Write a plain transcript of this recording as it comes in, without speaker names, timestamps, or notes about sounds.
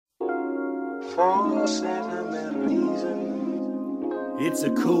For sentimental reason. It's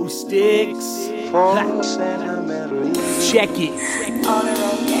Acoupstix. For sentimental reason. Check it. On a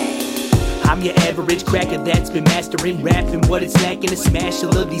road game. I'm your average cracker that's been mastering rapping. What it's lacking to smash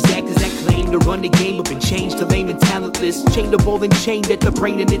all of these actors that claim to run the game, but been changed to lame and talentless. Chained to ball and chained at the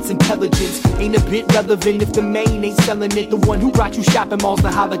brain and its intelligence. Ain't a bit relevant if the main ain't selling it. The one who brought you shopping malls, the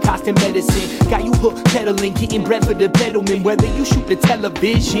Holocaust and medicine. Got you hooked peddling, getting bread for the peddleman. Whether you shoot the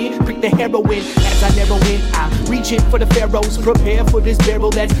television, prick the heroin. As I never win, I'm reaching for the pharaohs. Prepare for this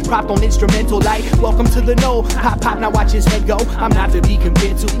barrel that's propped on instrumental light. Welcome to the know. Pop, pop, now watch his head go. I'm not to be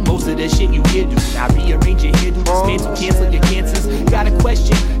compared to most of the shit you hear. Do I rearrange your hair? Do dismantle, cancel your cancers? Got a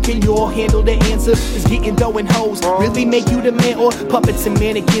question, can you all handle the answer? Is getting dough and hoes really make you the man? Or puppets and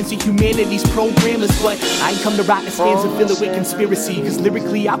mannequins to humanity's programmers? But I ain't come to rock the stands and fill it with conspiracy. Cause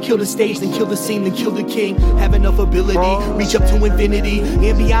lyrically I'll kill the stage, then kill the scene, then kill the king. Have enough ability, reach up to infinity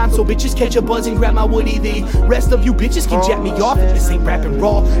and beyond. So bitches catch a buzz and grab my woody. The rest of you bitches can jack me off if this ain't rapping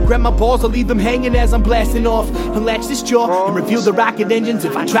raw. Grab my balls, I'll leave them hanging as I'm blasting off. Unlatch this jaw and reveal the rocket engines.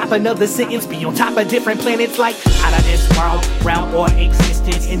 If I drop another sentence, be on top of different planets like out of this world, round or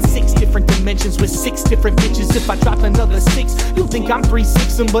existence. In 6 different dimensions with 6 different bitches. If I drop another 6, you think I'm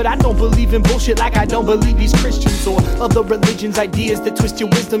 3-6'em. But I don't believe in bullshit like I don't believe these Christians or other religions, ideas that twist your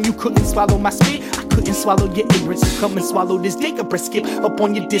wisdom. You couldn't swallow my spit, I couldn't swallow your ignorance. So come and swallow this dick or press skip up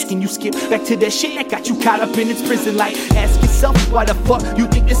on your disc and you skip back to that shit that got you caught up in its prison. Like ask yourself, why the fuck you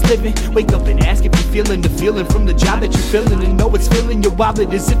think it's living? Wake up and ask if you're feeling the feeling from the job that you're feeling, and know it's filling your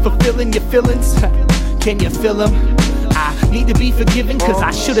wallet. Is it fulfilling your feelings? Can you feel them? I need to be forgiven cause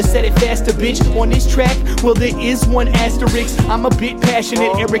I should've said it faster, bitch. On this track, well there is one asterisk. I'm a bit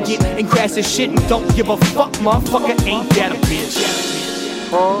passionate, arrogant, and crass as shit, and don't give a fuck, motherfucker, ain't that a bitch?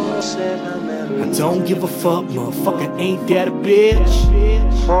 For sentimental. I don't give a fuck, motherfucker, ain't that a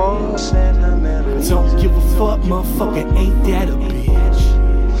bitch? For sentimental. I don't give a fuck, motherfucker, ain't that a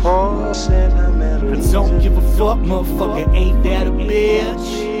bitch? For sentimental. I don't give a fuck, motherfucker, ain't that a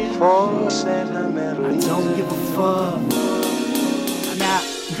bitch? For sentimental. I don't give a fuck.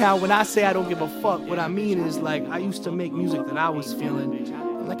 Now, when I say I don't give a fuck, what I mean is like I used to make music that I was feeling.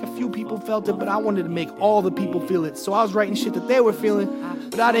 And like a few people felt it, but I wanted to make all the people feel it. So I was writing shit that they were feeling,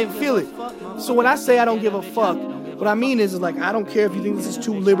 but I didn't feel it. So when I say I don't give a fuck, what I mean is like I don't care if you think this is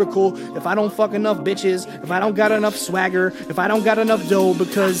too lyrical, if I don't fuck enough bitches, if I don't got enough swagger, if I don't got enough dough,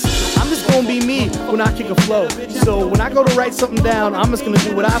 because I'm just gonna be me when I kick a flow. So when I go to write something down, I'm just gonna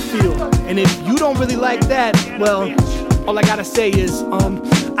do what I feel. And if you don't really like that, well, all I gotta say is,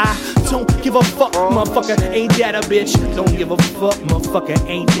 I don't give a fuck, motherfucker, ain't that a bitch? Don't give a fuck, motherfucker,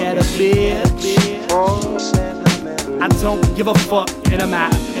 ain't that a bitch? For sentimental. I don't give a fuck, and I'm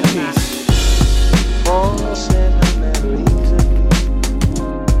out. Peace. For sentimental reason.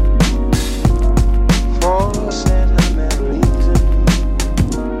 For sentimental reason.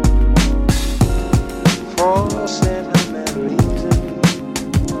 For sentimental reason.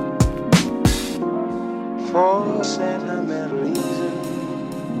 For sentimental reason.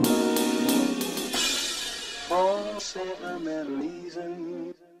 For sentimental reason.